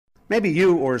Maybe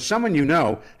you or someone you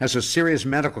know has a serious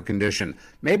medical condition.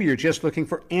 Maybe you're just looking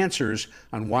for answers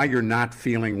on why you're not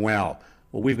feeling well.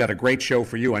 Well, we've got a great show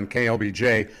for you on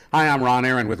KLBJ. Hi, I'm Ron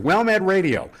Aaron with WellMed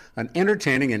Radio, an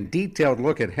entertaining and detailed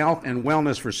look at health and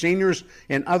wellness for seniors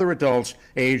and other adults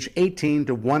age 18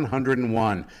 to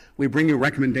 101. We bring you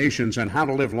recommendations on how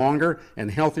to live longer and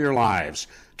healthier lives.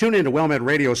 Tune in to WellMed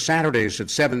Radio Saturdays at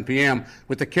 7 p.m.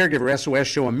 with the Caregiver SOS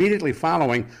show immediately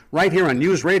following, right here on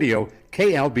News Radio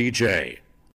KLBJ.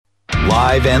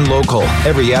 Live and local,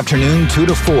 every afternoon 2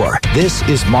 to 4. This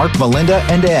is Mark, Melinda,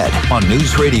 and Ed on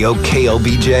News Radio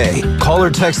KLBJ. Call or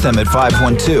text them at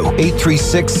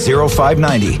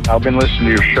 512-836-0590. I've been listening to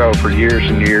your show for years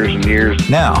and years and years.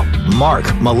 Now, Mark,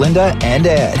 Melinda, and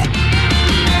Ed.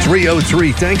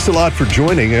 3:03. Thanks a lot for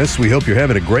joining us. We hope you're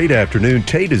having a great afternoon.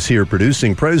 Tate is here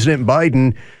producing. President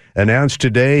Biden announced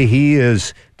today he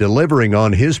is delivering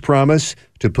on his promise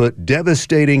to put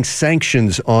devastating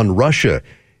sanctions on Russia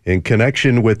in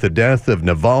connection with the death of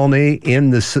Navalny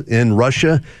in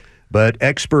Russia. But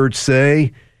experts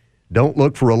say don't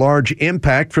look for a large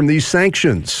impact from these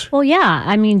sanctions. Well, yeah.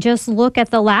 I mean, just look at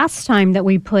the last time that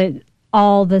we put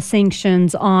all the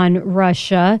sanctions on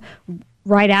Russia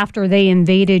right after they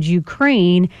invaded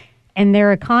Ukraine, and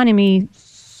their economy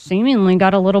seemingly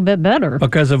got a little bit better.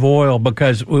 Because of oil,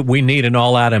 because we need an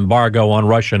all-out embargo on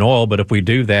Russian oil, but if we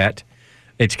do that,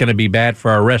 it's going to be bad for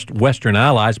our Western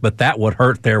allies, but that would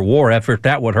hurt their war effort.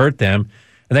 That would hurt them.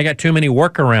 And they got too many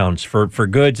workarounds for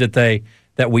goods that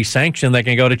we sanction. They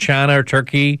can go to China or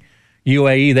Turkey,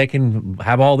 UAE. They can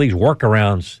have all these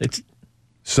workarounds.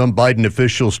 Some Biden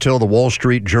officials tell the Wall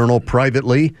Street Journal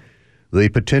privately the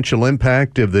potential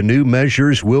impact of the new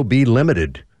measures will be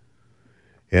limited.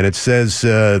 And it says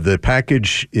the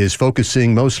package is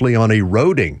focusing mostly on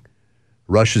eroding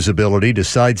Russia's ability to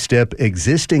sidestep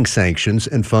existing sanctions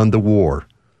and fund the war.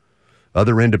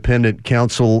 Other independent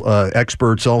counsel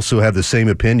experts also have the same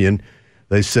opinion.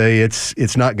 They say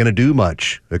it's not going to do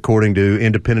much, according to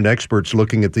independent experts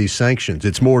looking at these sanctions.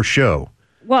 It's more show.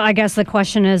 Well, I guess the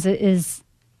question is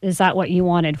that what you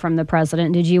wanted from the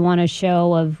president? Did you want a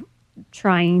show of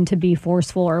trying to be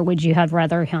forceful, or would you have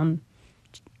rather him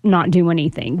not do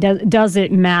anything? Does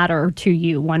it matter to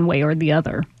you one way or the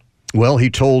other? Well, he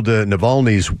told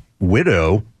Navalny's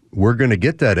widow, we're going to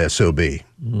get that SOB.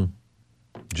 Mm.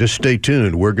 Just stay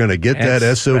tuned. We're going to get that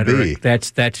SOB. Rhetoric.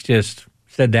 That's just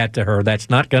said that to her. That's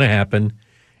not going to happen.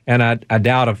 And I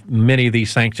doubt if many of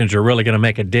these sanctions are really going to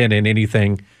make a dent in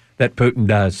anything that Putin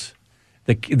does.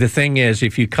 The thing is,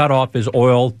 if you cut off his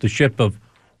oil, the ship of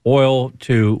oil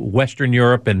to Western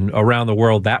Europe and around the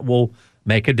world, that will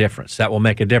make a difference. That will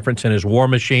make a difference in his war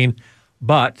machine.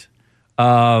 But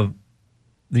the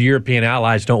European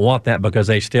allies don't want that because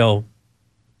they still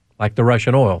like the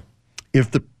Russian oil. If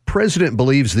the president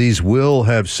believes these will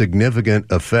have significant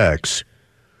effects,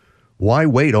 why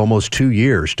wait almost 2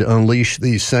 years to unleash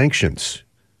these sanctions?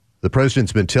 The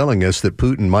president's been telling us that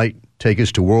Putin might take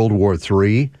us to World War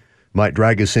III, might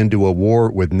drag us into a war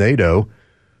with NATO.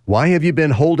 Why have you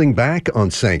been holding back on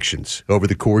sanctions over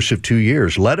the course of 2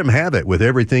 years? Let him have it with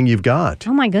everything you've got.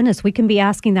 Oh, my goodness. We can be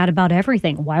asking that about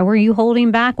everything. Why were you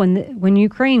holding back when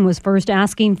Ukraine was first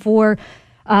asking for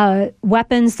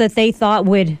weapons that they thought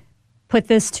would put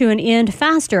this to an end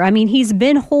faster? I mean, he's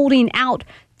been holding out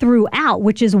throughout,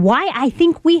 which is why I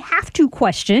think we have to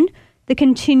question the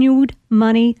continued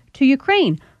money to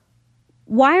Ukraine.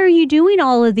 Why are you doing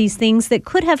all of these things that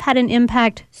could have had an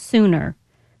impact sooner?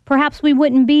 Perhaps we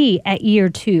wouldn't be at year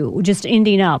 2, just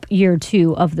ending up year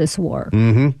 2 of this war.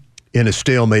 Mm-hmm. In a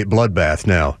stalemate bloodbath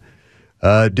now.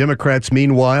 Democrats,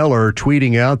 meanwhile, are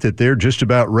tweeting out that they're just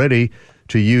about ready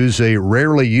to use a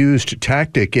rarely used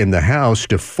tactic in the House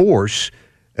to force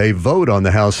a vote on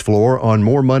the House floor on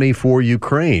more money for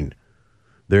Ukraine.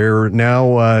 They're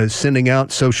now sending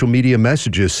out social media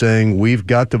messages saying, we've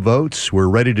got the votes, we're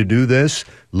ready to do this,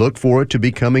 look for it to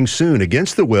be coming soon,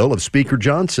 against the will of Speaker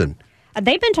Johnson.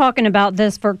 They've been talking about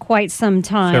this for quite some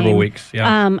time. Several weeks,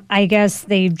 yeah. I guess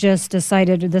they've just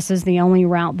decided this is the only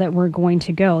route that we're going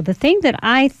to go. The thing that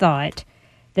I thought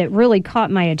that really caught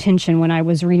my attention when I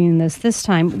was reading this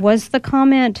time was the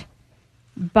comment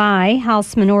by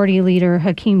House Minority Leader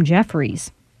Hakeem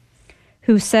Jeffries,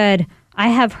 who said, I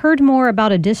have heard more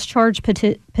about a discharge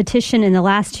petition in the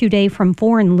last 2 days from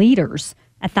foreign leaders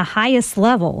at the highest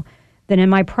level than in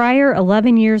my prior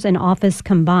 11 years in office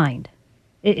combined.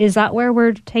 Is that where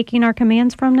we're taking our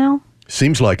commands from now?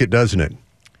 Seems like it, doesn't it?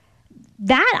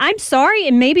 That, I'm sorry,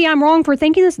 and maybe I'm wrong for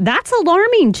thinking this, that's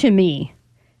alarming to me.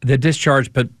 The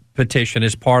discharge petition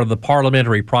is part of the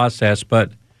parliamentary process,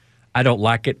 but I don't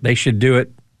like it. They should do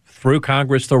it through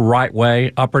Congress the right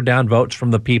way, up or down votes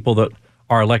from the people that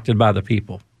are elected by the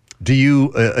people. Do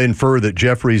you infer that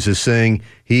Jeffries is saying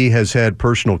he has had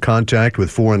personal contact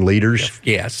with foreign leaders?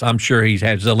 Yes, I'm sure he's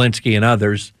had Zelensky and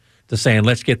others to saying,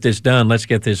 let's get this done, let's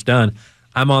get this done.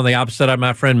 I'm on the opposite of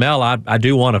my friend Mel. I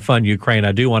do want to fund Ukraine.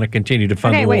 I do want to continue to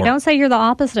fund the war. Okay, wait, don't say you're the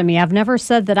opposite of me. I've never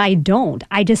said that I don't.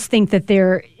 I just think that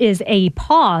there is a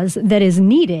pause that is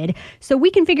needed so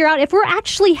we can figure out if we're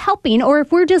actually helping or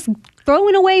if we're just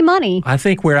throwing away money. I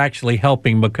think we're actually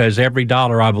helping because every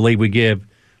dollar I believe we give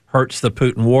hurts the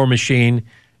Putin war machine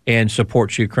and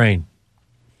supports Ukraine.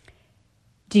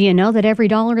 Do you know that every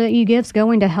dollar that you give is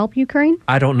going to help Ukraine?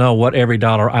 I don't know what every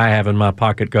dollar I have in my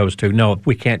pocket goes to. No,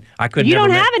 we can't. I could. You don't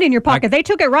have it in your pocket. They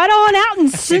took it right on out and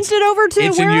sent it over to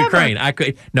it's wherever. In Ukraine. I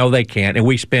could. No, they can't. And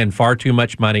we spend far too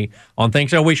much money on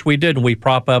things I wish we didn't. We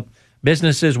prop up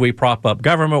businesses. We prop up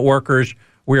government workers.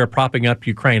 We are propping up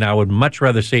Ukraine. I would much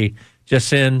rather see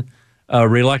just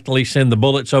reluctantly send the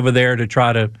bullets over there to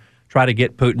try to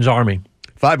get Putin's army.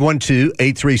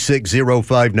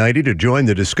 512-836-0590 to join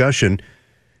the discussion.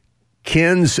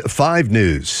 Ken's 5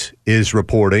 News is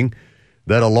reporting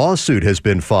that a lawsuit has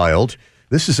been filed.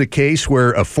 This is a case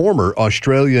where a former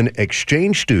Australian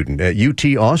exchange student at UT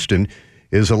Austin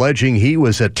is alleging he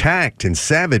was attacked and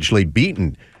savagely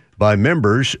beaten by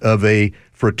members of a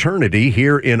fraternity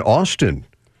here in Austin.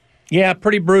 Yeah,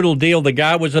 pretty brutal deal. The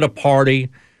guy was at a party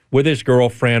with his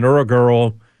girlfriend or a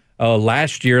girl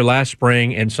last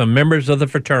spring, and some members of the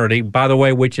fraternity, by the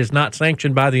way, which is not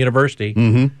sanctioned by the university.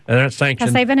 Mm-hmm. They're not sanctioned.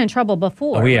 Because they've been in trouble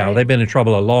before. Oh, yeah, right? They've been in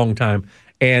trouble a long time.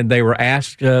 And they were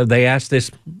asked, they asked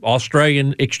this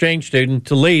Australian exchange student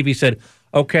to leave. He said,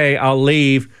 okay, I'll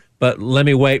leave, but let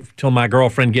me wait till my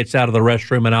girlfriend gets out of the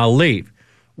restroom and I'll leave.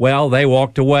 Well, they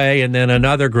walked away, and then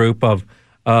another group of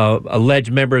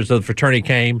alleged members of the fraternity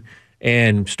came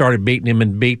and started beating him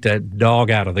and beat the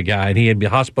dog out of the guy. And he had been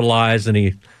hospitalized, and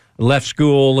he left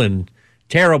school, and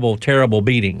terrible, terrible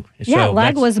beating. Yeah,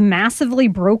 leg was massively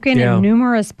broken in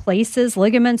numerous places,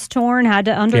 ligaments torn, had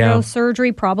to undergo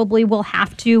surgery, probably will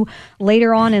have to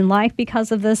later on in life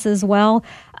because of this as well.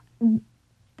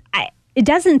 It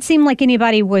doesn't seem like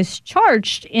anybody was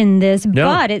charged in this,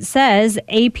 but it says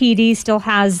APD still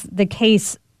has the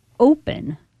case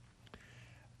open.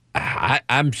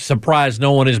 I'm surprised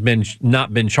no one has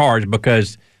not been charged,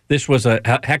 because this was a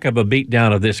heck of a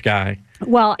beatdown of this guy.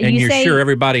 Well, and you're sure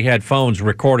everybody had phones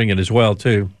recording it as well,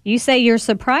 too. You say you're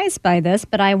surprised by this,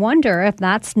 but I wonder if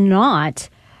that's not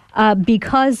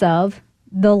because of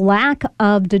the lack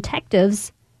of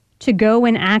detectives to go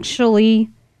and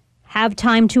actually have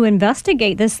time to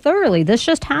investigate this thoroughly. This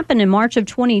just happened in March of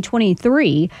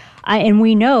 2023, and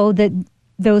we know that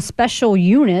those special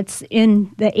units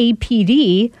in the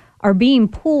APD are being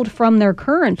pulled from their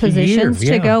current positions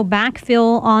to go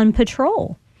backfill on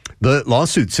patrol. The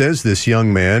lawsuit says this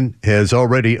young man has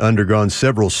already undergone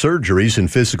several surgeries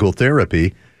and physical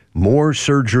therapy. More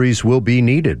surgeries will be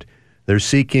needed. They're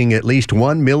seeking at least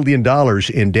 $1 million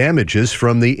in damages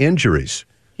from the injuries.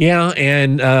 Yeah,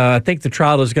 and I think the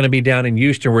trial is going to be down in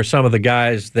Houston, where some of the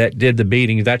guys that did the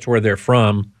beatings, that's where they're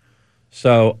from.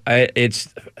 So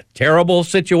it's a terrible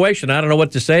situation. I don't know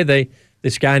what to say.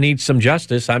 This guy needs some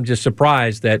justice. I'm just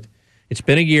surprised that it's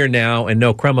been a year now and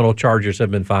no criminal charges have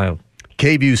been filed.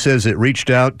 KVUE says it reached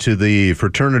out to the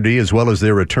fraternity as well as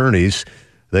their attorneys.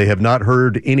 They have not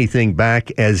heard anything back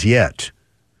as yet.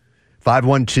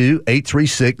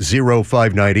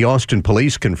 512-836-0590. Austin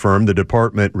police confirmed the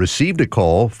department received a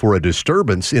call for a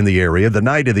disturbance in the area the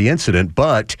night of the incident,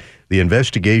 but the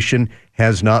investigation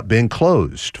has not been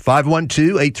closed.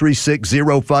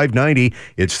 512-836-0590.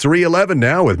 It's 3:11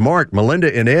 now with Mark,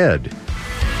 Melinda, and Ed.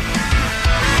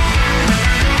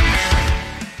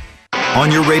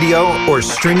 On your radio or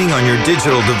streaming on your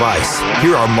digital device,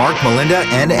 here are Mark, Melinda,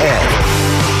 and Ed.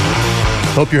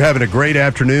 Hope you're having a great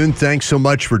afternoon. Thanks so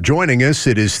much for joining us.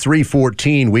 It is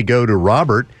 3:14. We go to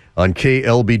Robert on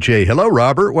KLBJ. Hello,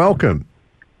 Robert. Welcome.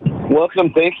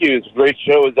 Welcome. Thank you. It's a great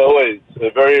show as always.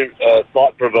 Very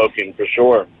thought-provoking for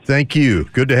sure. Thank you.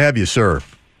 Good to have you, sir.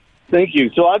 Thank you.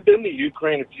 So I've been to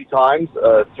Ukraine a few times,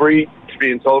 3 to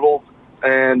be in total,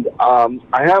 and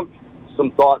I have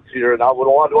some thoughts here, and I would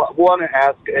want to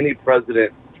ask any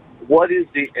president, what is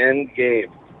the end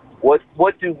game?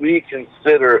 What do we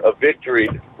consider a victory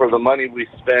for the money we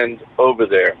spend over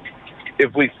there?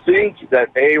 If we think that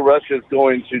Russia is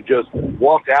going to just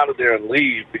walk out of there and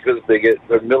leave because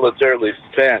they're militarily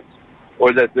spent,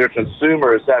 or that their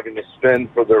consumer is having to spend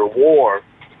for their war,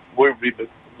 we'd be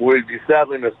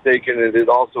sadly mistaken, and it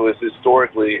also is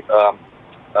historically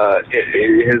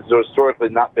it has historically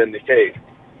not been the case.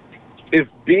 If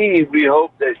B, we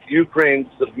hope that Ukraine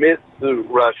submits to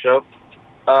Russia,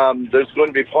 there's going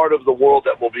to be part of the world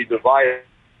that will be divided.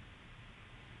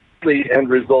 The end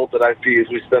result that I see is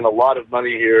we spend a lot of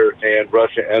money here, and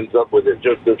Russia ends up with it,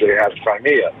 just as they have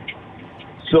Crimea.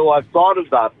 So I've thought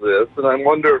about this, and I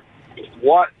wonder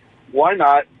why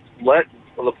not let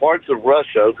the parts of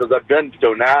Russia, because I've been to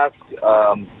Donetsk.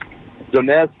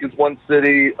 Donetsk is one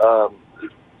city.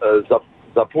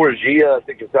 Zaporizhia, I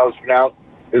think is how it's pronounced,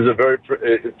 is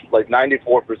it's like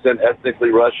 94%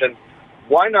 ethnically Russian.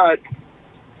 Why not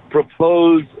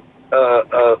propose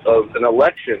an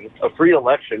election, a free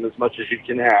election, as much as you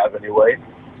can have anyway,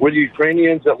 where the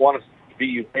Ukrainians that want to be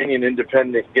Ukrainian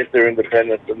independent get their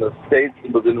independence, and the states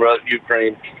within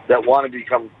Ukraine that want to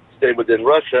stay within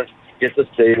Russia get to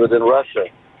stay within Russia.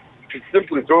 It's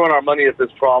simply throwing our money at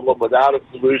this problem without a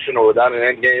solution or without an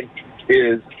end game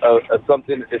is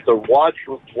something. It's a wash,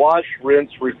 rinse,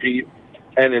 repeat,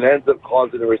 and it ends up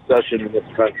causing a recession in this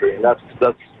country. And that's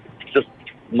just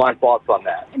my thoughts on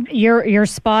that. You're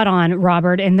spot on,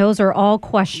 Robert, and those are all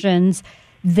questions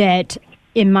that,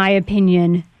 in my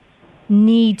opinion,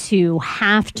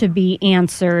 have to be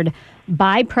answered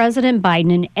by President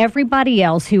Biden and everybody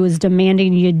else who is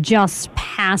demanding you just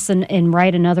pass and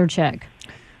write another check.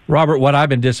 Robert, what I've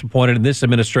been disappointed in this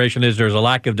administration is there's a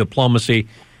lack of diplomacy.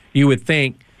 You would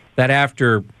think that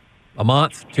after a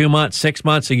month, 2 months, 6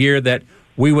 months, a year, that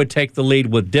we would take the lead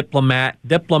with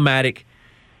diplomatic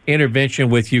intervention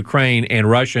with Ukraine and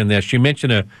Russia in this. You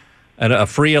mentioned a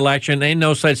free election. Ain't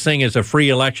no such thing as a free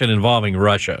election involving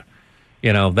Russia.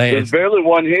 You know, there's barely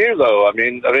one here, though. I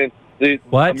mean, the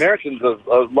what? A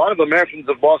lot of Americans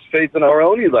have lost faith in our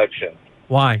own election.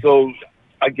 Why? So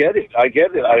I get it. I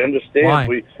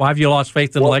understand. Why have you lost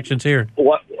faith in elections here?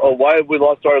 Why have we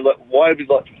lost our? Why have we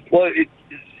lost? Well,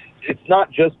 it's not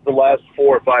just the last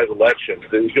 4 or 5 elections.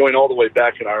 It's going all the way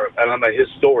back and I'm a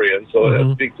historian, so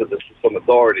I speak to this with some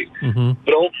authority. Mm-hmm.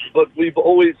 But we've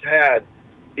always had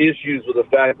issues with the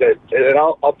fact that, and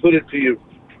I'll put it to you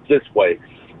this way.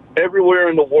 Everywhere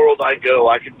in the world I go,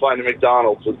 I can find a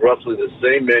McDonald's with roughly the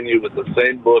same menu, with the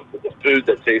same book, with the food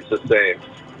that tastes the same.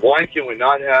 Why can we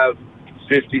not have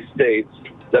 50 states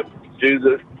that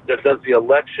does the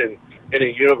election in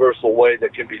a universal way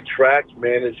that can be tracked,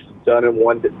 managed, and done in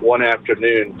one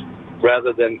afternoon,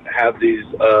 rather than have these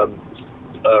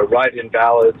write-in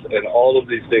ballots and all of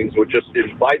these things, which just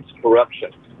invites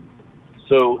corruption.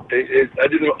 So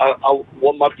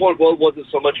my point wasn't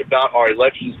so much about our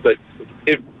elections, but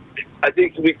I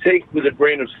think we take with a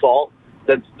grain of salt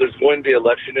that there's going to be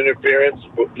election interference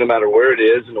no matter where it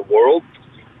is in the world.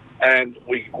 And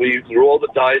we roll the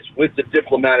dice with the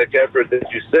diplomatic effort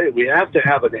that you say. We have to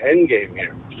have an end game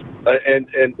here. And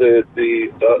the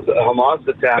Hamas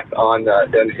attack on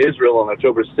Israel on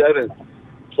October 7th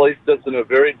placed us in a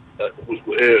very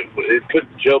it put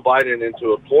Joe Biden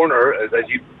into a corner that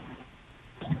he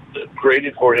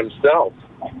created for himself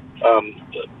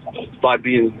by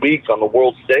being weak on the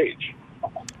world stage.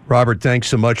 Robert, thanks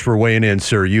so much for weighing in,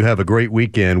 sir. You have a great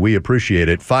weekend. We appreciate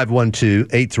it.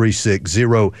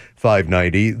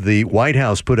 512-836-0590. The White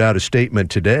House put out a statement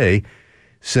today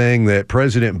saying that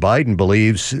President Biden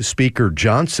believes Speaker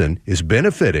Johnson is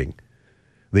benefiting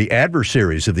the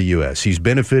adversaries of the U.S. He's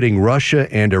benefiting Russia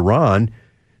and Iran.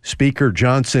 Speaker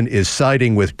Johnson is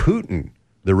siding with Putin,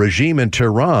 the regime in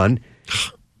Tehran,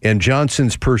 and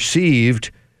Johnson's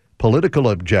perceived political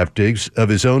objectives of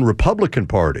his own Republican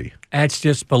Party. That's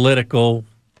just political.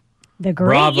 The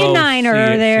great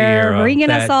uniter there,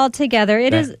 bringing us all together.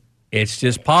 It's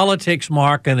just politics,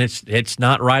 Mark, and it's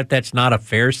not right. That's not a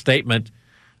fair statement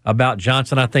about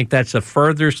Johnson. I think that's the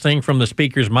furthest thing from the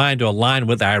speaker's mind to align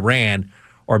with Iran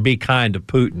or be kind to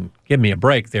Putin. Give me a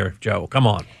break there, Joe. Come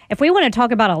on. If we want to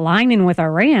talk about aligning with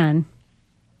Iran,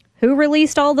 who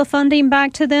released all the funding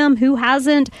back to them? Who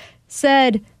hasn't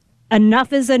said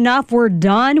enough is enough? We're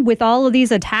done with all of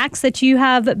these attacks that you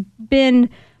have been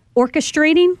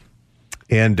orchestrating?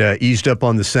 And eased up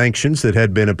on the sanctions that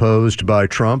had been imposed by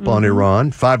Trump on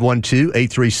Iran.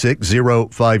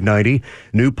 512-836-0590.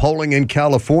 New polling in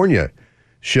California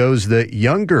shows that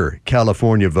younger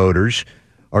California voters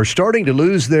are starting to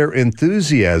lose their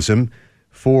enthusiasm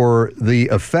for the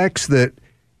effects that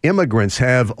immigrants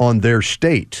have on their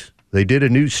state. They did a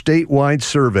new statewide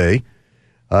survey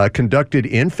conducted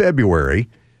in February.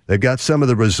 They've got some of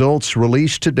the results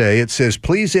released today. It says,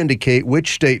 please indicate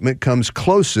which statement comes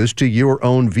closest to your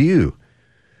own view.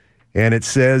 And it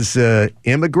says,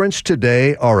 immigrants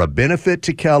today are a benefit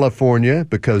to California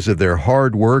because of their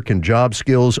hard work and job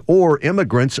skills, or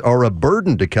immigrants are a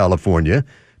burden to California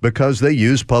because they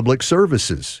use public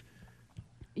services.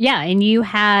 Yeah, and you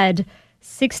had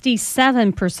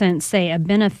 67% say a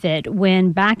benefit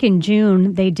when back in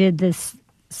June they did this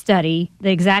study,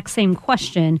 the exact same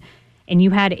question, and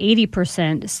you had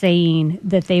 80% saying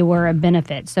that they were a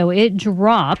benefit. So it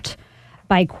dropped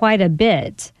by quite a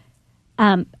bit.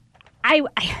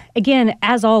 Again,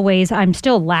 as always, I'm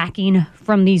still lacking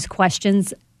from these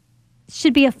questions.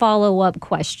 Should be a follow-up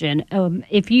question.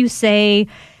 If you say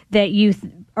that you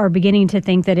are beginning to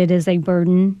think that it is a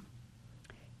burden,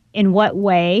 in what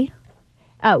way?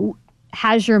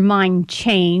 Has your mind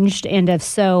changed? And if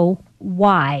so,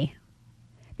 why?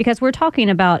 Because we're talking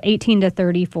about 18 to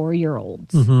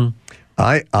 34-year-olds. Mm-hmm.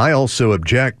 I also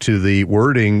object to the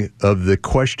wording of the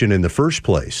question in the first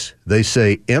place. They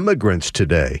say immigrants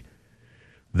today.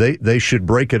 They should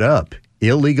break it up.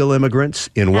 Illegal immigrants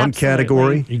in one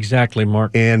category. Exactly,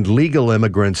 Mark. And legal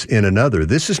immigrants in another.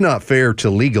 This is not fair to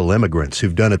legal immigrants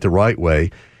who've done it the right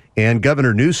way. And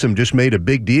Governor Newsom just made a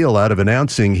big deal out of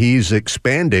announcing he's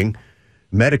expanding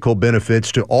medical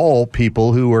benefits to all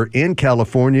people who are in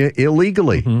California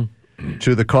illegally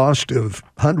to the cost of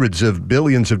hundreds of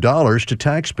billions of dollars to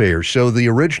taxpayers. So the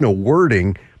original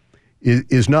wording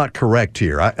is not correct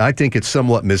here. I think it's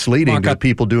somewhat misleading Mark, to the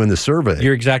people doing the survey.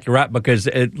 You're exactly right, because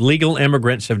legal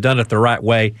immigrants have done it the right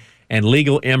way, and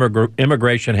legal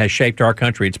immigration has shaped our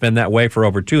country. It's been that way for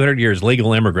over 200 years,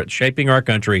 legal immigrants shaping our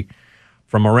country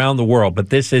from around the world. But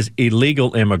this is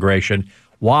illegal immigration.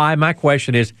 Why? My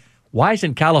question is, why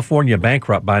isn't California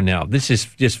bankrupt by now? This is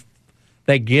just,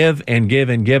 they give and give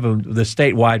and give them the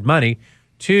statewide money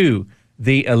to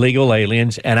the illegal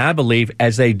aliens. And I believe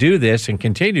as they do this and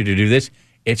continue to do this,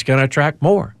 it's going to attract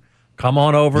more. Come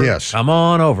on over. Yes. Come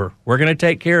on over. We're going to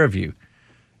take care of you.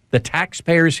 The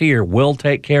taxpayers here will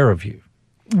take care of you.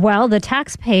 Well, the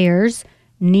taxpayers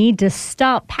need to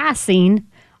stop passing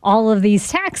all of these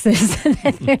taxes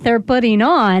that they're putting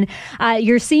on.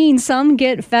 You're seeing some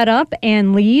get fed up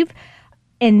and leave.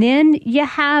 And then you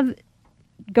have,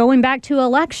 going back to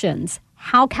elections,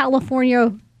 how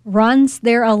California runs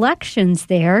their elections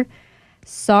there.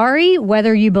 Sorry,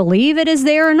 whether you believe it is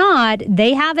there or not,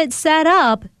 they have it set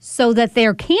up so that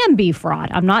there can be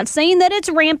fraud. I'm not saying that it's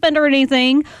rampant or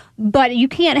anything, but you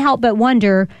can't help but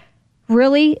wonder,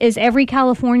 really, is every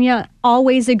California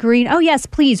always agreeing, oh, yes,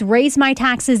 please raise my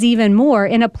taxes even more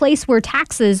in a place where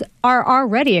taxes are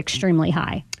already extremely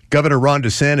high? Governor Ron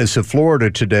DeSantis of Florida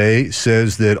today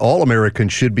says that all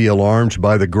Americans should be alarmed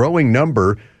by the growing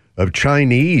number of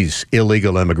Chinese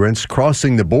illegal immigrants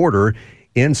crossing the border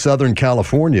in Southern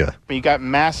California. You got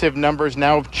massive numbers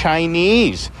now of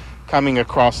Chinese coming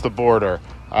across the border.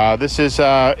 This is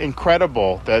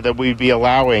incredible that we'd be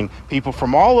allowing people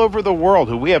from all over the world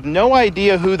who we have no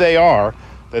idea who they are,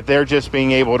 that they're just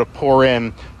being able to pour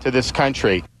in to this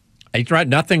country. He's right.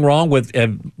 Nothing wrong with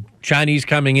Chinese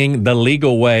coming in the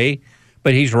legal way,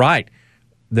 but he's right.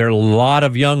 There are a lot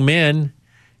of young men,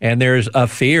 and there's a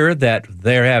fear that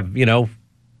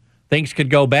things could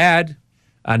go bad.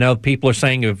 I know people are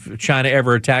saying if China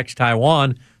ever attacks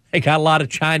Taiwan, they got a lot of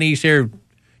Chinese here,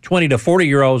 20 to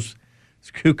 40-year-olds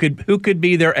who could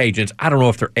be their agents. I don't know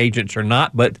if they're agents or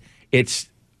not, but it's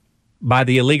by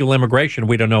the illegal immigration.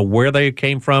 We don't know where they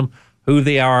came from, who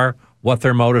they are, what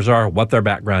their motives are, what their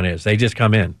background is. They just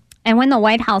come in. And when the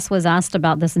White House was asked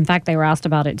about this, in fact, they were asked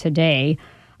about it today,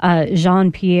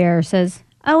 Jean-Pierre says,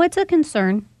 oh, it's a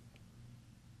concern.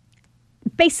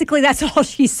 Basically, that's all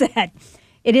she said.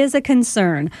 It is a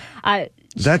concern.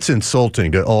 That's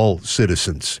insulting to all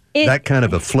citizens. That kind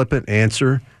of a flippant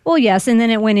answer. Well, yes, and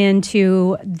then it went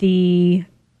into the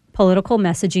political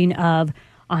messaging of,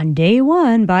 on day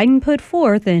one, Biden put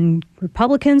forth, and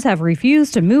Republicans have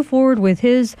refused to move forward with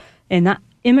his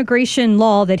immigration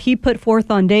law that he put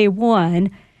forth on day one,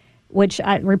 which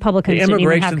Republicans didn't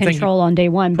even have control on day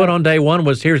one. Put on day one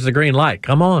was, here's the green light.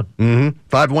 Come on.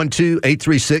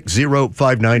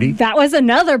 512-836-0590. That was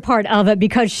another part of it,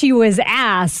 because she was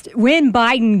asked when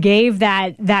Biden gave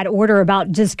that order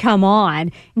about just come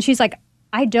on. And she's like,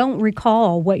 I don't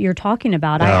recall what you're talking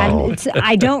about.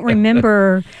 I don't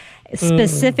remember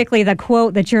specifically the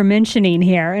quote that you're mentioning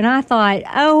here. And I thought,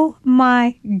 oh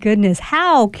my goodness,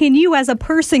 how can you as a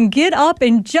person get up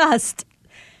and just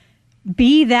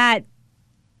be that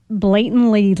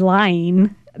blatantly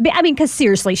lying? I mean, because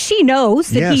seriously, she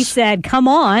knows that he said, come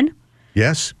on.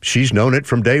 Yes, she's known it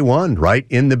from day one, right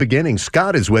in the beginning.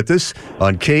 Scott is with us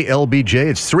on KLBJ.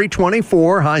 It's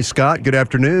 3:24. Hi, Scott. Good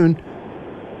afternoon.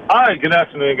 Hi, good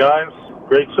afternoon, guys.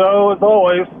 Great show, as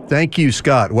always. Thank you,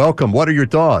 Scott. Welcome. What are your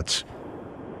thoughts?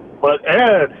 But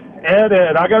Ed,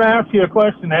 I got to ask you a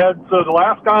question, Ed. So the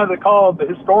last guy that called, the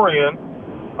historian,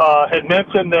 had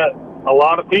mentioned that a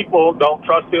lot of people don't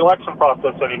trust the election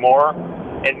process anymore,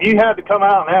 and you had to come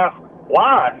out and ask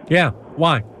why. Yeah,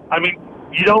 why? I mean,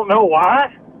 you don't know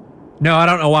why? No, I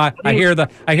don't know why. I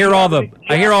hear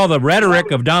all the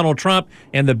rhetoric of Donald Trump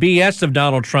and the BS of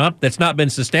Donald Trump that's not been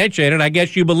substantiated. I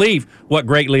guess you believe what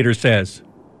great leader says.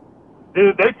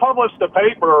 Dude, they published a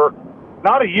paper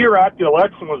not a year after the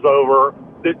election was over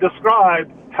that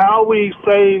described how we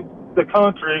saved the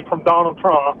country from Donald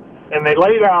Trump, and they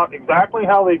laid out exactly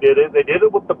how they did it. They did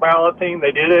it with the balloting.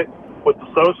 They did it with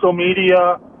the social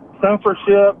media,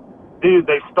 censorship. Dude,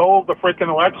 they stole the freaking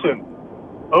election.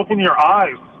 Open your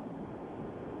eyes.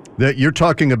 That you're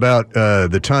talking about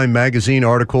the Time Magazine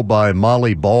article by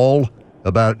Molly Ball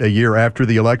about a year after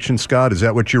the election, Scott? Is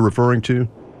that what you're referring to?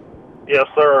 Yes,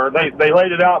 sir. They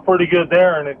laid it out pretty good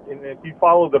there, and if you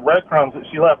follow the breadcrumbs that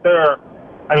she left there,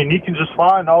 I mean, you can just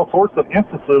find all sorts of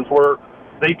instances where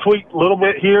they tweaked a little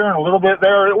bit here and a little bit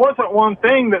there. It wasn't one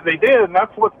thing that they did, and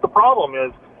that's what the problem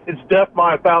is. It's death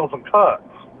by 1,000 cuts,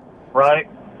 right?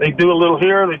 They do a little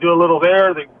here, they do a little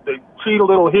there, they cheat a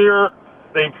little here,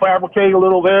 they fabricate a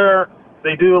little there,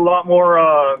 they do a lot more,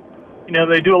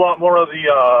 they do a lot more of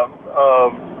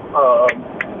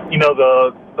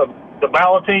the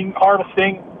balloting,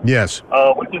 harvesting. Yes.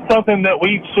 Which is something that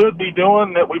we should be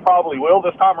doing, that we probably will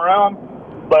this time around.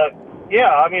 But, yeah,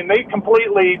 I mean, they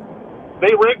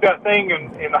rigged that thing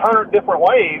in 100 different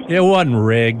ways. It wasn't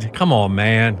rigged. Come on,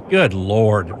 man. Good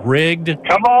Lord. Rigged?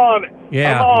 Come on.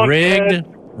 Yeah, come on, rigged. Ed.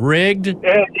 Rigged?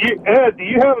 Ed, do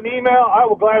you have an email? I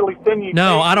will gladly send you.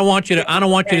 No, I don't want you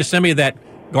to send me that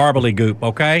garbly goop,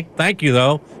 okay? Thank you,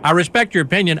 though. I respect your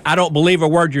opinion. I don't believe a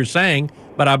word you're saying,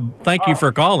 but I thank you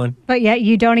for calling. But yet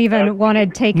you don't even want to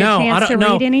take a chance to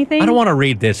read anything? I don't want to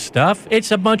read this stuff.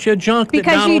 It's a bunch of junk.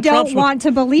 Because you don't want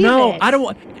to believe it. No, I don't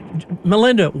want.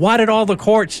 Melinda, why did all the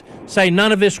courts say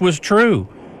none of this was true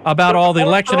about all the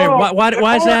election?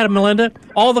 Why is that, Melinda?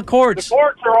 All the courts. The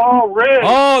courts are all rigged.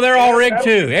 Oh, they're all rigged,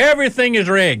 too. Everything is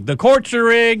rigged. The courts are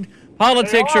rigged.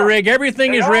 Politics are rigged.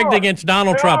 Everything is rigged against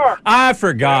Donald Trump. I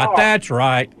forgot. That's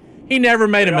right. He never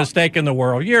made a mistake in the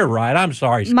world. You're right. I'm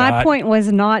sorry, Scott. My point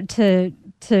was not to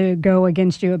go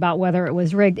against you about whether it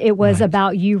was rigged. It was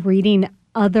about you reading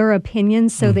other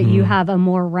opinions so that you have a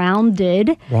more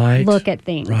rounded look at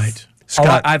things. Right.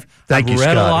 Scott, I've thank you, read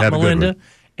Scott. a lot, Have a good Melinda, one.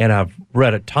 and I've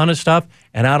read a ton of stuff,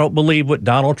 and I don't believe what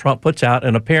Donald Trump puts out.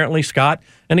 And apparently, Scott,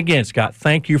 and again, Scott,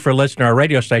 thank you for listening to our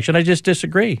radio station. I just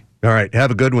disagree. All right.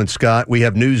 Have a good one, Scott. We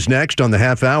have news next on the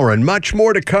half hour and much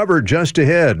more to cover just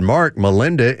ahead. Mark,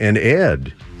 Melinda, and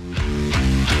Ed.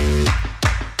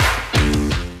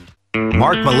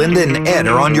 Mark, Melinda, and Ed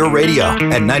are on your radio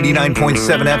at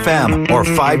 99.7 FM or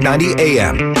 590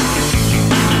 AM.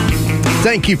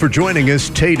 Thank you for joining us.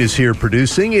 Tate is here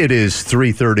producing. It is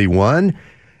 3:31,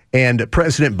 and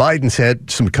President Biden's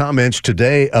had some comments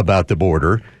today about the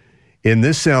border. In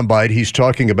this soundbite, he's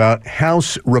talking about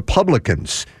House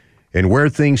Republicans and where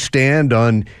things stand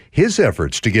on his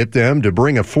efforts to get them to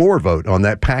bring a floor vote on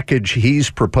that package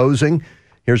he's proposing.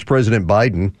 Here's President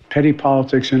Biden. Petty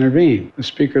politics intervene. The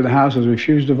Speaker of the House has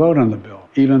refused to vote on the bill,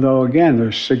 even though, again,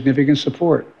 there's significant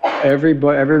support. Every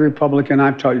Republican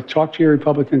I've talked to your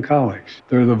Republican colleagues.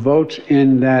 There are the votes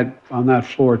on that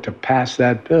floor to pass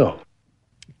that bill.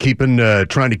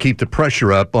 Trying to keep the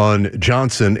pressure up on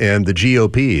Johnson and the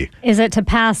GOP. Is it to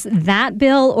pass that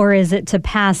bill, or is it to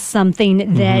pass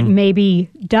something that maybe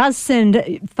does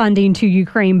send funding to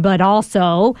Ukraine, but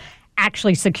also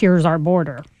actually secures our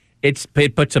border? It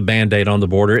puts a Band-Aid on the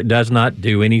border. It does not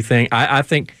do anything. I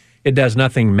think it does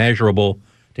nothing measurable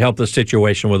to help the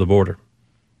situation with the border.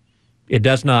 It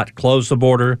does not close the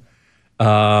border.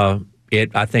 I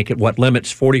think it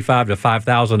limits 45 to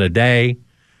 5,000 a day,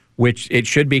 which it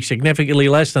should be significantly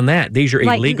less than that. These are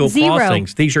illegal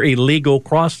crossings. These are illegal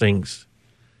crossings.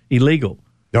 Illegal.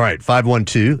 All right,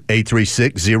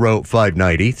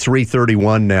 512-836-0590,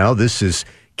 3:31 now. This is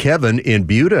Kevin in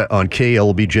Buda on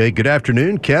KLBJ. Good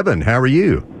afternoon, Kevin. How are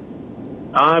you?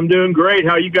 I'm doing great.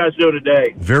 How are you guys doing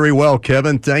today? Very well,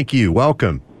 Kevin. Thank you.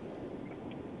 Welcome.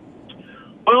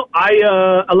 Well,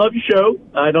 I love your show.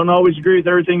 I don't always agree with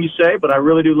everything you say, but I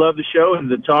really do love the show and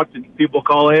the talk that people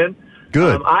call in.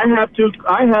 Good. I have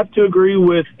to agree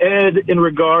with Ed in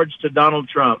regards to Donald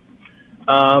Trump.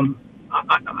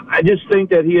 I just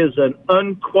think that he is an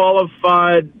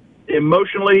unqualified,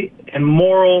 emotionally and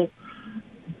moral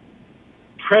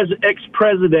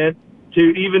ex-president to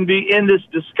even be in this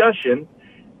discussion.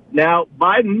 Now,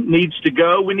 Biden needs to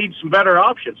go. We need some better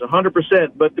options,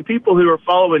 100%. But the people who are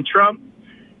following Trump,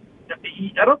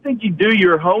 I don't think you do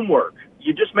your homework.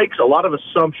 You just make a lot of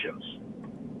assumptions.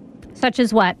 Such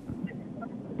as what?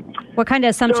 What kind of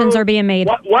assumptions are being made?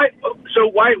 Why do you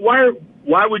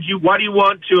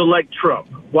want to elect Trump?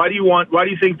 Why do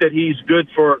you think that he's good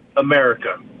for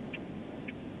America?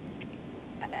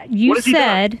 You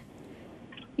said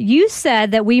You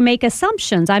said that we make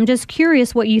assumptions. I'm just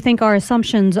curious what you think our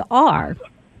assumptions are.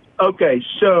 Okay,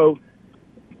 so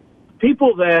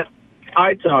people that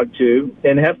I talk to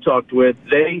and have talked with,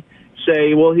 they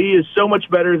say, well, he is so much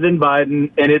better than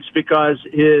Biden, and it's because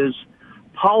his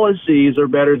policies are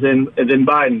better than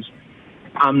Biden's.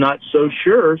 I'm not so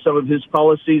sure some of his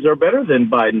policies are better than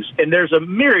Biden's. And there's a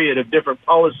myriad of different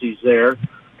policies there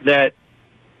that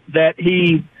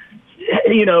he,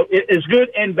 is good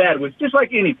and bad with, just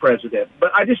like any president.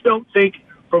 But I just don't think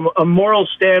from a moral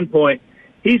standpoint,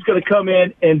 he's going to come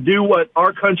in and do what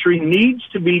our country needs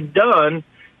to be done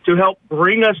to help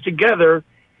bring us together.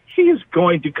 He is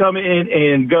going to come in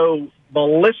and go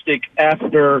ballistic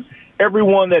after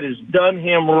everyone that has done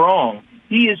him wrong.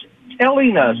 He is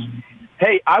telling us,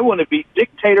 hey, I want to be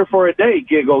dictator for a day,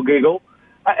 giggle, giggle.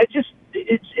 It's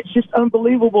just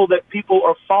unbelievable that people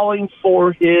are falling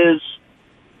for his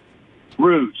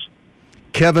ruse.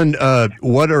 Kevin,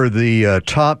 what are the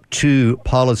top 2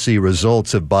 policy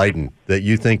results of Biden that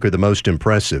you think are the most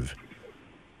impressive?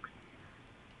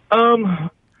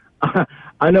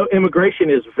 I know immigration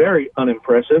is very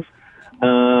unimpressive.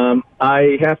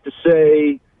 I have to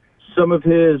say some of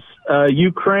his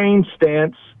Ukraine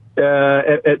stance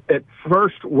at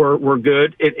first were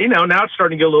good. Now it's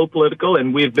starting to get a little political,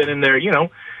 and we've been in there,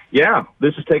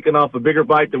 this has taken off a bigger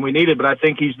bite than we needed, but I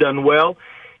think he's done well.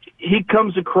 He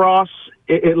comes across,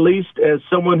 at least, as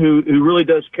someone who really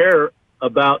does care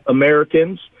about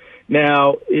Americans.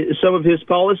 Now, some of his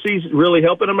policies really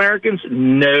helping Americans?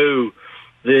 No.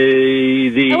 Oh,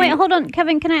 wait, hold on,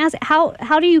 Kevin. Can I ask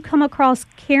how do you come across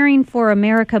caring for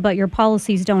America, but your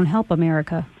policies don't help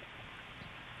America?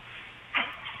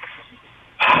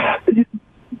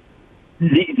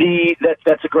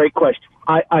 That's a great question.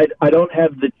 I don't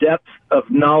have the depth of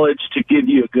knowledge to give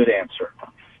you a good answer.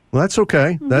 Well, that's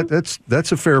okay. Mm-hmm.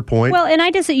 That's a fair point. Well, and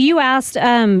you asked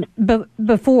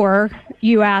before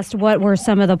you asked what were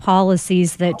some of the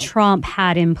policies that Trump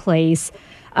had in place.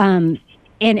 And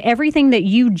everything that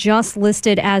you just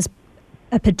listed as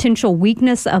a potential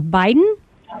weakness of Biden,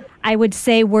 I would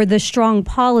say were the strong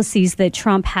policies that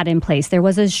Trump had in place. There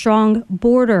was a strong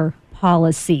border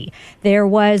policy. There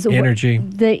was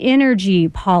the energy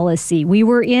policy. We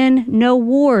were in no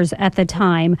wars at the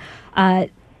time,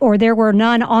 or there were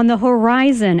none on the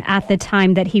horizon at the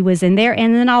time that he was in there.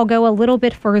 And then I'll go a little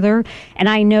bit further. And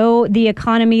I know the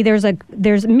economy,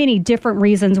 there's many different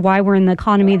reasons why we're in the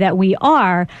economy that we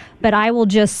are, but I will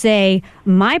just say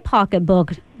my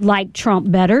pocketbook liked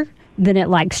Trump better than it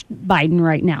likes Biden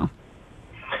right now.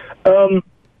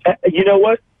 You know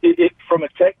what? From a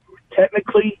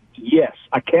technically, yes.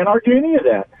 I can't argue any of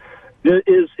that.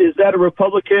 Is that a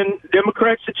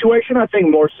Republican-Democrat situation? I think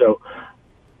more so.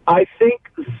 I think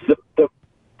the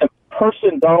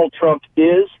person Donald Trump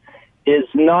is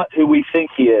not who we think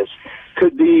he is.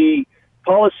 Could the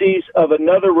policies of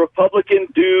another Republican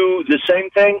do the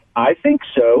same thing? I think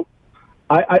so.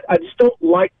 I just don't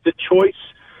like the choice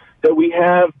that we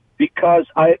have because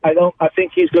I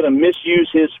think he's going to misuse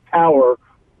his power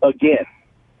again.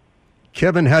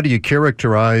 Kevin, how do you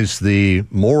characterize the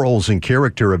morals and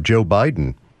character of Joe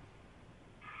Biden?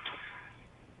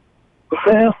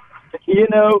 Well,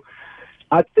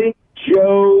 I think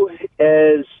Joe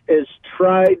has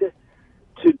tried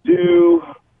to do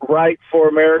right for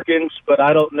Americans, but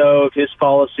I don't know if his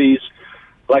policies,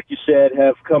 like you said,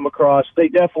 have come across. They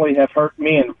definitely have hurt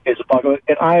me as a pocket,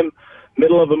 and I'm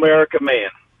middle of America man.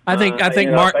 I think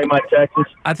Mark. I pay my taxes.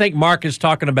 I think Mark is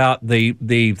talking about the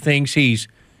things he's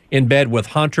in bed with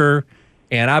Hunter,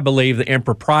 and I believe the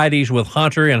improprieties with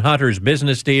Hunter and Hunter's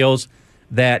business deals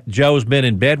that Joe's been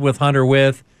in bed with Hunter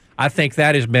with. I think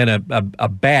that has been a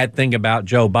bad thing about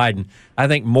Joe Biden. I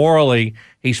think morally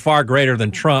he's far greater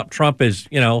than Trump. Trump is,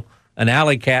 an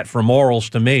alley cat for morals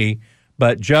to me.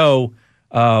 But Joe,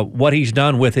 what he's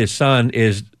done with his son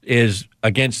is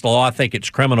against the law. I think it's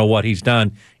criminal what he's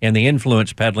done and the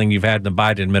influence peddling you've had in the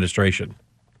Biden administration.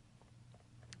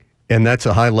 And that's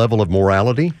a high level of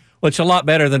morality? Well, it's a lot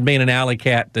better than being an alley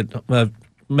cat that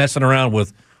messing around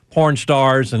with porn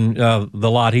stars and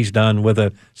the lot he's done with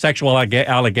the sexual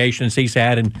allegations he's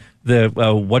had and the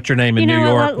what's your name in New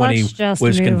York when he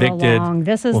was convicted. Along.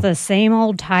 This is the same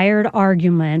old tired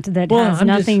argument that has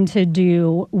nothing to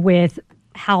do with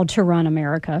how to run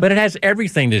America. But it has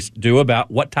everything to do about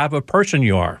what type of person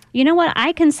you are. You know what?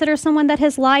 I consider someone that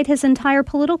has lied his entire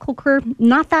political career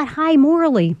not that high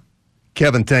morally.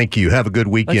 Kevin, thank you. Have a good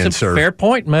weekend, sir. Fair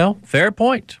point, Mel. Fair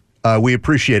point. We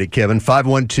appreciate it, Kevin.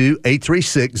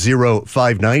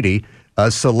 512-836-0590.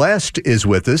 Celeste is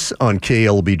with us on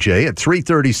KLBJ at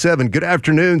 3:37. Good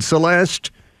afternoon,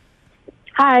 Celeste.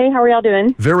 Hi, how are y'all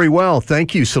doing? Very well.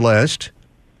 Thank you, Celeste.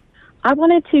 I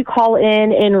wanted to call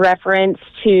in reference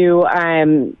to,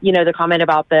 the comment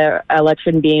about the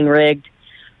election being rigged.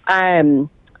 I'm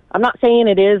not saying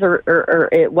it is or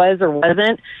it was or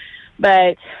wasn't,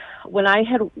 but when I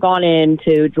had gone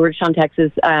into Georgetown,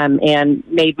 Texas, and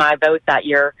made my vote that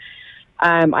year,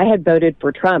 I had voted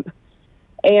for Trump.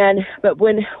 But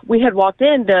when we had walked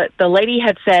in, the lady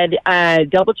had said,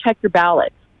 double check your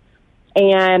ballot.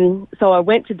 And so I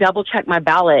went to double check my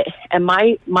ballot, and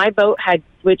my vote had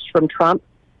switched from Trump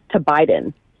to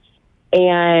Biden.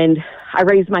 And I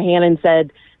raised my hand and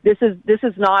said, this is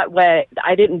not what,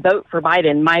 I didn't vote for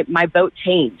Biden. My vote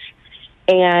changed.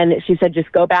 And she said,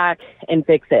 just go back and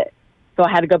fix it. So I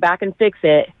had to go back and fix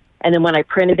it. And then when I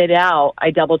printed it out,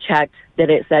 I double checked that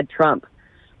it said Trump.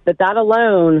 But that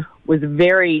alone was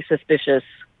very suspicious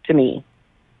to me.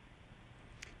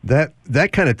 That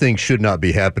kind of thing should not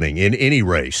be happening in any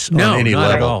race, No, on any not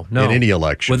level, at all. No. in any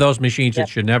election. With those machines, it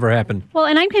should never happen. Well,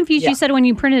 and I'm confused. You said when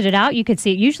you printed it out, you could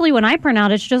see it. Usually when I print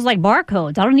out, it's just like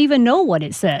barcodes. I don't even know what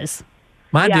it says.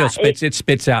 My deal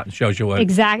spits out and shows you what.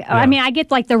 Exactly. Yeah. I mean, I get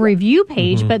like the review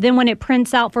page, but then when it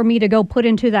prints out for me to go put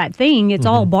into that thing, it's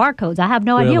all barcodes. I have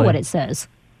no idea what it says.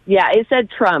 Yeah, it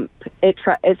said Trump. It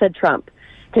said Trump.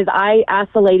 Because I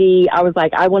asked the lady, I was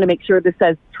like, I want to make sure this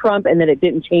says Trump and that it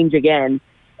didn't change again.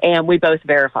 And we both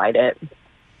verified it.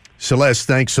 Celeste,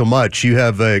 thanks so much. You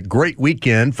have a great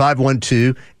weekend.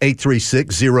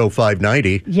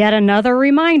 512-836-0590. Yet another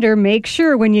reminder, make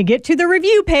sure when you get to the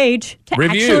review page to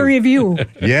actually review.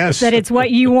 Yes. That it's what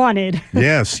you wanted.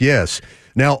 Yes.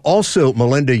 Now, also,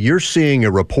 Melinda, you're seeing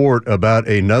a report about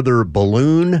another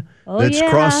balloon that's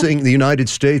crossing the United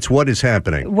States. What is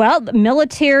happening? Well, the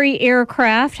military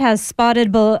aircraft has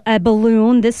spotted a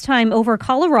balloon, this time over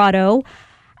Colorado.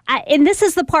 And this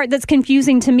is the part that's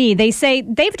confusing to me. They say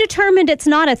they've determined it's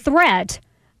not a threat,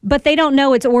 but they don't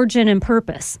know its origin and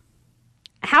purpose.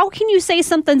 How can you say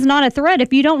something's not a threat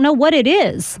if you don't know what it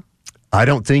is? I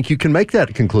don't think you can make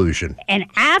that conclusion. And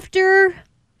after,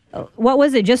 what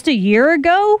was it, just a year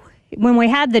ago when we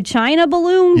had the China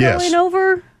balloon going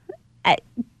over?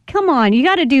 Come on, you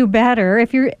got to do better.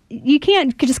 You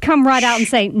can't just come right out and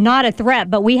say not a threat,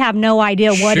 but we have no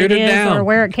idea what it is or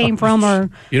where it came from, or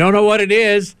you don't know what it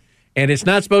is, and it's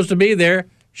not supposed to be there.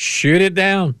 Shoot it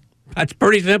down. That's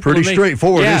pretty simple. Pretty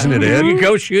straightforward, isn't it, Ed? You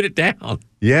go shoot it down.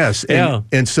 Yes,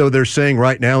 and so they're saying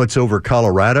right now it's over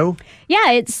Colorado?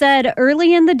 Yeah, it said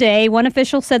early in the day, one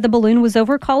official said the balloon was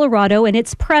over Colorado, and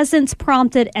its presence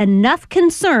prompted enough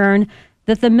concern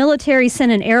that the military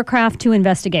sent an aircraft to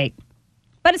investigate.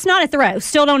 But it's not a threat.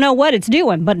 Still don't know what it's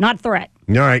doing, but not a threat.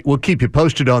 All right, we'll keep you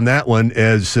posted on that one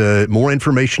as more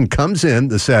information comes in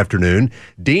this afternoon.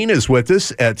 Dean is with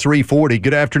us at 3:40.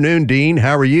 Good afternoon, Dean.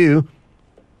 How are you?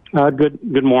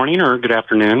 Good morning or good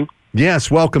afternoon. Yes,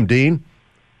 welcome, Dean.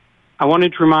 I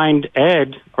wanted to remind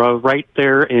Ed, right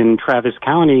there in Travis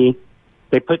County,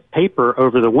 they put paper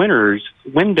over the windows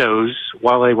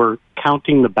while they were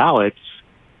counting the ballots.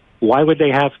 Why would they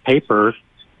have paper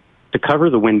to cover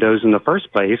the windows in the first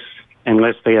place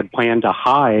unless they had planned to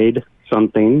hide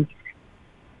something,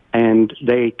 and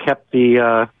they kept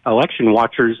the election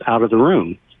watchers out of the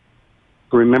room?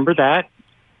 Remember that?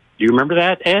 Do you remember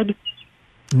that, Ed?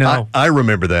 No. I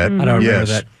remember that. I don't remember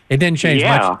that. It didn't change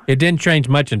much. It didn't change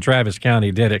much in Travis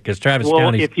County, did it? Because Travis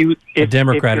County is a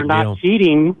Democratic deal.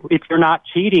 If you're not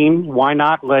cheating, why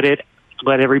not let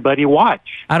everybody watch?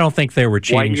 I don't think they were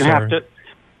cheating, sir.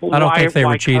 I don't think they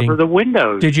were cheating. Cover the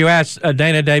windows? Did you ask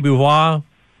Dana DeBevois?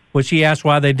 Was she asked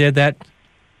why they did that?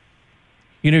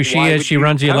 You know who she is. She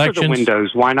runs the elections. The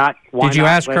windows. Why not? Did you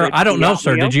ask her? I don't know,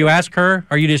 sir. Did you ask her? Or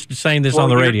are you just saying this on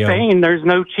the radio? You're saying there's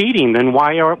no cheating. Then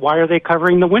why are they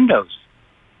covering the windows?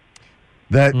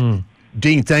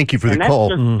 Dean, thank you for the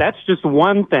call. That's just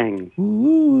one thing.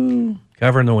 Ooh,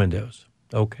 covering the windows.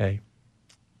 Okay.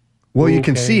 Well, you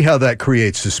can see how that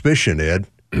creates suspicion, Ed.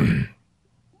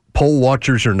 Poll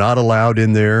watchers are not allowed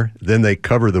in there. Then they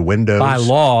cover the windows. By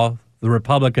law, the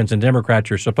Republicans and Democrats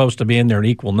are supposed to be in there in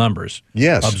equal numbers.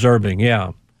 Yes. Observing,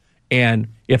 And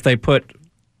if they put,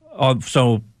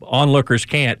 so onlookers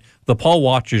can't, the poll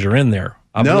watchers are in there.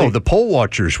 The poll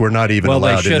watchers were not even allowed in that room.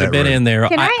 Well, they should have been in there.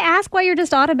 Can I ask why you're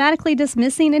just automatically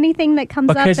dismissing anything that comes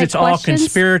up? Because it's all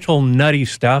conspiratorial, nutty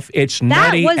stuff. It's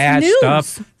nutty ass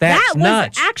stuff. That's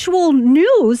nuts. Was actual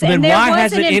news, and there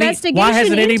was an investigation. Why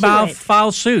hasn't anybody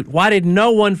filed suit? Why did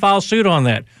no one file suit on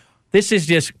that? This is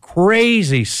just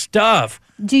crazy stuff.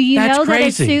 Do you know that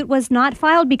a suit was not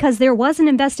filed because there was an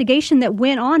investigation that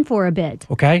went on for a bit?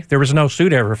 Okay, there was no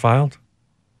suit ever filed.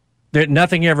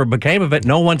 Nothing ever became of it.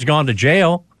 No one's gone to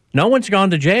jail. No one's gone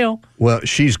to jail. Well,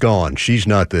 she's gone. She's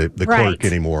not the clerk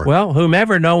anymore. Well,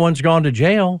 no one's gone to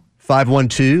jail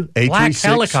 512-836. Black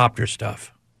helicopter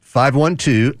stuff.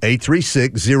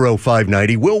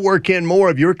 512-836-0590. We'll work in more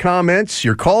of your comments,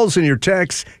 your calls, and your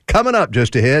texts coming up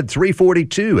just ahead,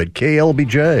 342 at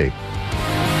KLBJ.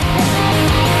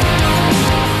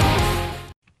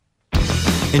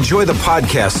 Enjoy the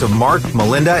podcasts of Mark,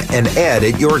 Melinda, and Ed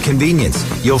at your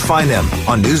convenience. You'll find them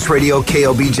on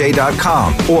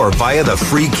newsradioklbj.com or via the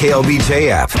free KLBJ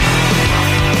app.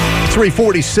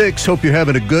 346, hope you're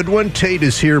having a good one. Tate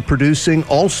is here producing.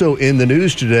 Also in the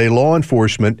news today, law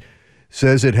enforcement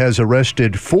says it has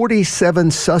arrested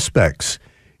 47 suspects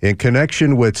in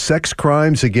connection with sex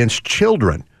crimes against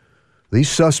children. These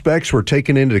suspects were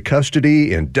taken into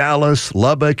custody in Dallas,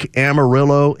 Lubbock,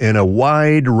 Amarillo, in a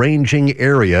wide-ranging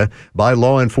area by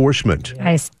law enforcement.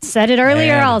 I said it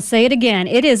earlier, I'll say it again.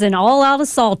 It is an all-out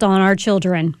assault on our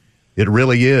children. It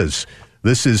really is.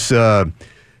 This is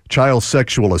child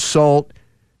sexual assault,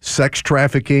 sex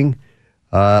trafficking,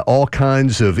 all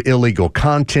kinds of illegal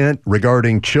content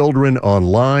regarding children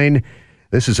online.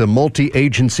 This is a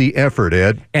multi-agency effort,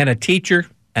 Ed. And a teacher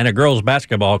and a girls'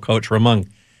 basketball coach were among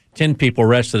 10 people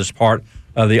arrested as part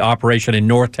of the operation in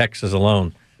North Texas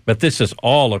alone. But this is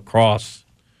all across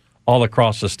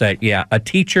the state. Yeah, a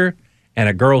teacher and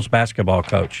a girls' basketball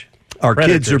coach. Our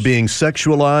kids are being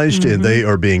sexualized, and they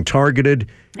are being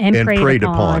targeted and preyed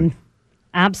upon.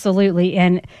 Absolutely.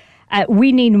 And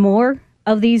we need more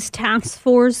of these task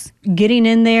force getting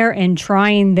in there and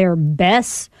trying their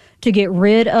best to get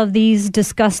rid of these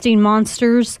disgusting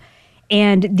monsters.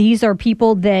 And these are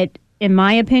people that, in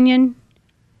my opinion,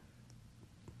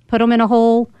 put them in a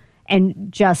hole and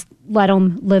just let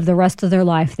them live the rest of their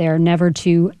life there, never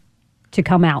to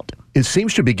come out. It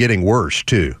seems to be getting worse,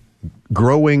 too,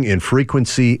 growing in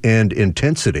frequency and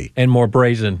intensity. And more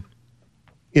brazen.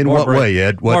 In what way,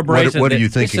 Ed? What are you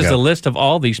thinking of? This is a list of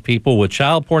all these people with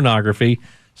child pornography,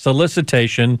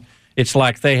 solicitation. It's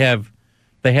like they have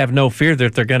no fear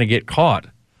that they're going to get caught.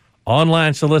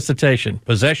 Online solicitation,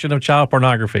 possession of child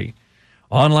pornography,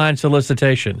 online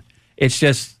solicitation. It's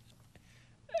just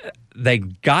they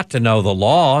got to know the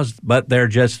laws, but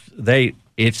they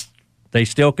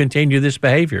still continue this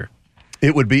behavior.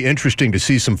 It would be interesting to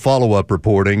see some follow-up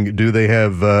reporting. Do they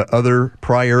have other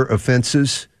prior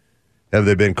offenses? Have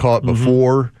they been caught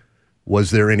before?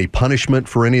 Was there any punishment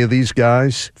for any of these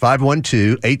guys?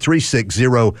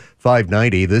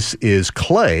 512-836-0590. This is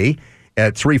Clay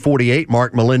at 348.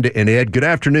 Mark, Melinda, and Ed. Good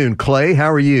afternoon, Clay. How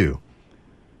are you?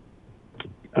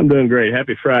 I'm doing great.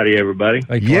 Happy Friday, everybody.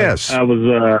 Hey, yes. I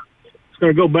was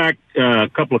going to go back a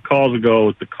couple of calls ago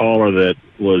with the caller that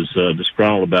was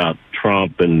disgruntled about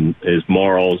Trump and his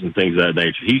morals and things of that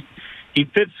nature. He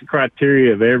fits the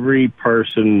criteria of every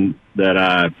person that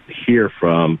I hear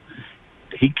from.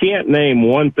 He can't name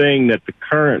one thing that the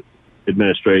current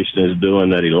administration is doing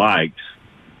that he likes,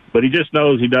 but he just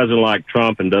knows he doesn't like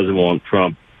Trump and doesn't want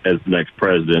Trump as the next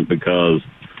president because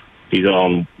he's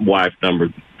on wife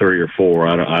number 3 or 4.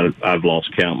 I've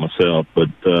lost count myself, but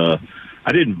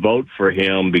I didn't vote for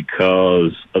him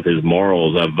because of his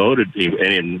morals. I voted,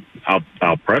 and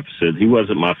I'll preface it, he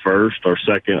wasn't my first or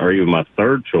second or even my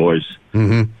third choice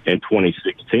in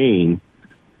 2016,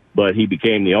 but he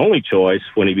became the only choice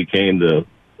when he became the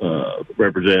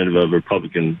representative of the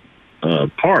Republican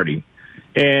Party.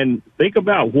 And think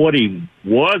about what he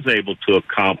was able to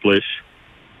accomplish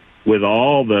with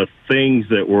all the things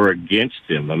that were against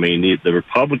him. I mean, the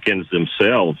Republicans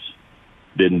themselves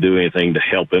didn't do anything to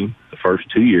help him the first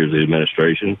 2 years of the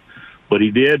administration, but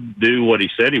he did do what he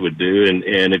said he would do.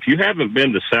 And if you haven't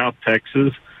been to South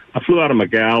Texas, I flew out of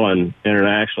McAllen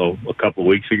International a couple of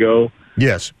weeks ago.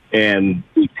 Yes. And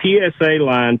the TSA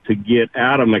line to get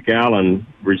out of McAllen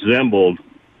resembled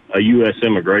a U.S.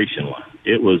 immigration line.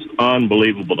 It was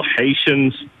unbelievable. The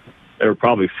Haitians, there were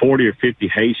probably 40 or 50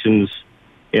 Haitians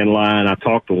in line. I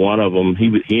talked to one of them.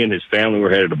 He and his family were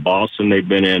headed to Boston. They've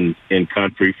been in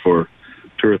country for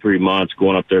 2 or 3 months,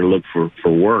 going up there to look for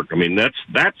work. I mean, that's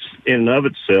in and of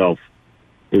itself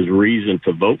is reason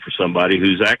to vote for somebody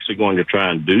who's actually going to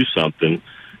try and do something,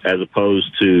 as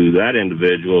opposed to that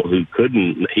individual who could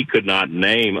not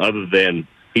name, other than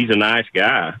he's a nice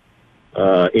guy,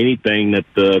 anything that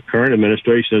the current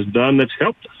administration has done that's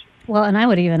helped us. Well, and I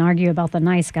would even argue about the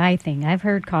nice guy thing. I've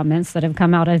heard comments that have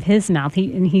come out of his mouth.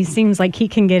 He seems like he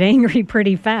can get angry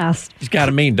pretty fast. He's got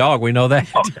a mean dog. We know that.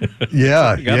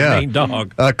 Yeah, He's got a mean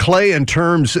dog. Clay, in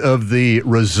terms of the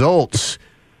results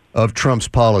of Trump's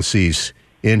policies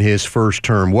in his first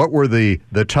term, what were the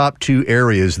top 2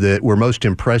 areas that were most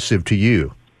impressive to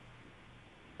you?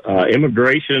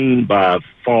 Immigration by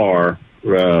far,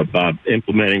 by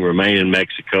implementing Remain in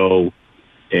Mexico,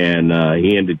 and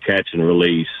he ended catch and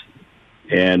release.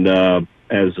 And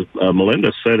as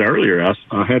Melinda said earlier,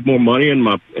 I had more money in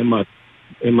my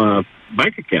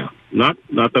bank account. Not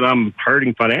that I'm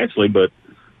hurting financially, but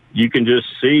you can just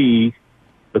see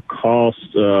the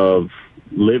cost of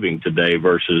living today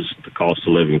versus the cost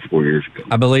of living 4 years ago.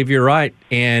 I believe you're right,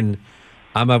 and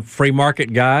I'm a free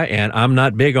market guy, and I'm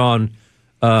not big on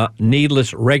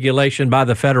needless regulation by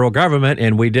the federal government,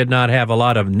 and we did not have a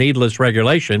lot of needless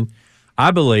regulation,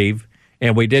 I believe,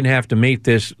 and we didn't have to meet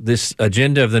this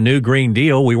agenda of the new Green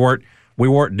Deal. We weren't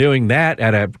doing that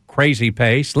at a crazy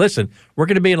pace. Listen, we're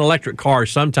going to be in electric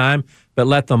cars sometime, but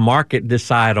let the market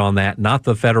decide on that, not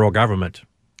the federal government.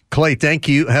 Clay, thank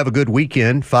you. Have a good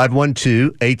weekend.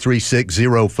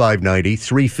 512-836-0590,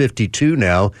 352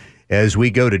 now as we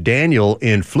go to Daniel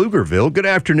in Pflugerville. Good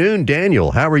afternoon,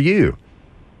 Daniel. How are you?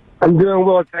 I'm doing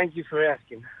well. Thank you for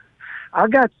asking. I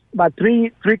got about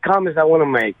three comments I want to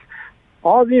make.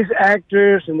 All these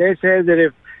actors, and they say that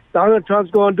if Donald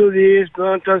Trump's going to do this,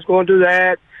 Donald Trump's going to do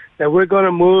that, that we're going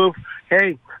to move.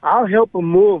 Hey, I'll help them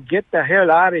move. Get the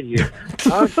hell out of here.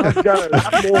 Donald Trump's got a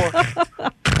lot more.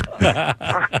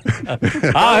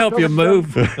 I'll help you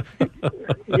move.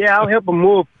 Yeah, I'll help them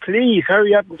move. Please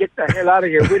hurry up and get the hell out of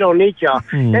here. We don't need y'all.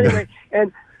 Anyway,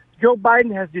 and Joe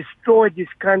Biden has destroyed this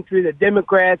country, the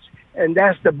Democrats, and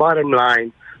that's the bottom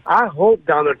line. I hope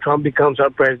Donald Trump becomes our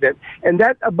president. And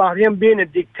that about him being a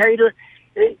dictator,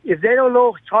 if they don't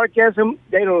know sarcasm,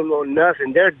 they don't know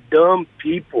nothing. They're dumb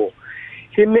people.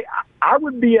 I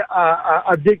would be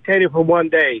a dictator for one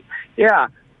day. Yeah,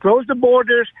 close the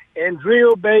borders and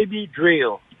drill, baby,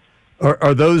 drill.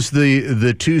 Are those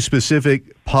the two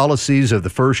specific policies of the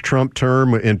first Trump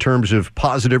term in terms of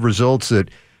positive results that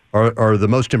are the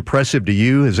most impressive to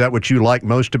you? Is that what you like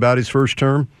most about his first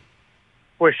term?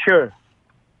 For sure.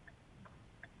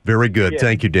 Very good. Yeah.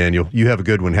 Thank you, Daniel. You have a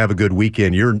good one. Have a good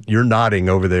weekend. You're nodding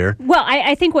over there. Well,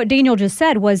 I think what Daniel just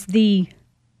said was the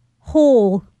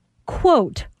whole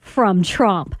quote from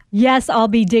Trump. Yes, I'll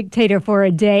be dictator for a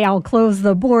day. I'll close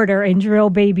the border and drill,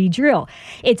 baby, drill.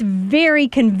 It's very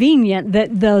convenient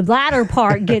that the latter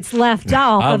part gets left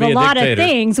off of a lot of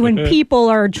things when people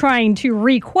are trying to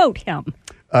re-quote him.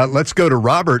 Let's go to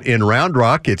Robert in Round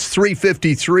Rock. It's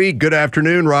 3:53. Good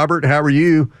afternoon, Robert. How are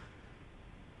you?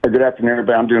 Good afternoon,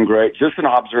 everybody. I'm doing great. Just an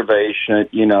observation.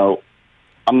 You know,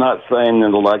 I'm not saying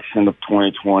that the election of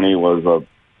 2020 was a,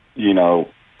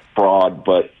 fraud,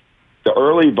 but the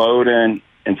early voting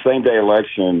and same-day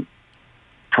election,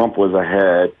 Trump was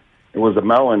ahead. It was a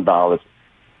mail-in ballot.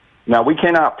 Now, we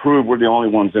cannot prove we're the only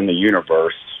ones in the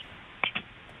universe,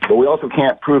 but we also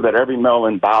can't prove that every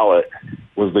mail-in ballot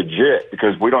was legit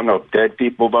because we don't know if dead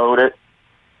people voted,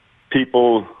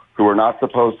 people who are not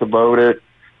supposed to vote it,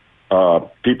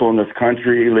 people in this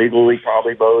country illegally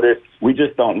probably voted. We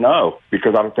just don't know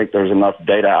because I don't think there's enough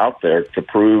data out there to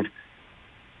prove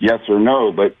yes or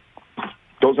no. But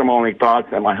those are my only thoughts.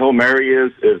 And my Hail Mary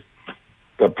is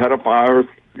the pedophiles,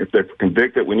 if they're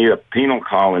convicted, we need a penal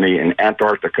colony in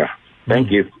Antarctica.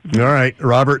 Thank you. All right,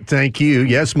 Robert, thank you.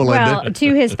 Yes, Melinda. Well,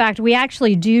 to his fact, we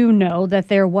actually do know that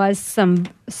there was some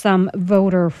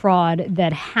voter fraud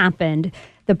that happened.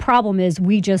 The problem is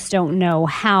we just don't know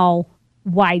how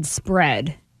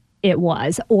widespread it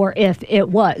was, or if it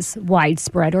was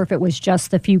widespread, or if it was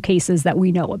just the few cases that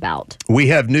we know about. We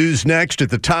have news next at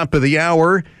the top of the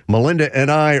hour. Melinda and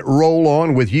I roll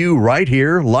on with you right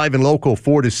here, live and local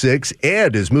 4 to 6.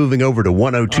 Ed is moving over to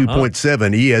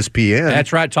 102.7 ESPN.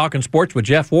 That's right, talking sports with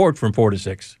Jeff Ward from 4 to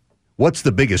 6. What's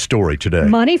the biggest story today?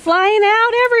 Money flying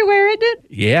out everywhere, isn't it?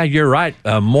 Yeah, you're right.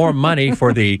 More money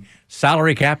for the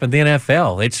salary cap in the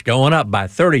NFL. It's going up by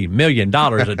 $30 million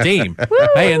a team,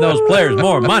 paying those players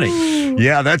more money.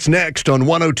 Yeah, that's next on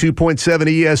 102.7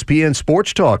 ESPN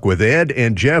Sports Talk with Ed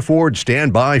and Jeff Ward.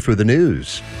 Stand by for the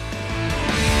news.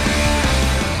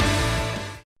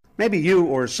 Maybe you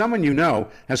or someone you know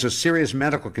has a serious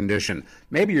medical condition.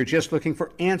 Maybe you're just looking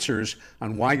for answers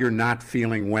on why you're not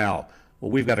feeling well. Well,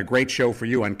 we've got a great show for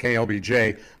you on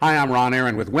KLBJ. Hi, I'm Ron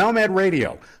Aaron with WellMed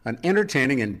Radio, an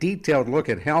entertaining and detailed look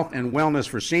at health and wellness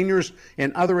for seniors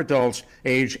and other adults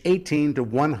age 18 to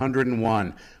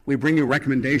 101. We bring you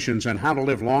recommendations on how to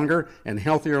live longer and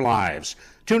healthier lives.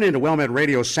 Tune in to WellMed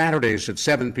Radio Saturdays at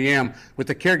 7 p.m. with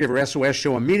the Caregiver SOS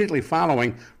show immediately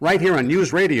following right here on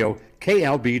News Radio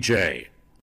KLBJ.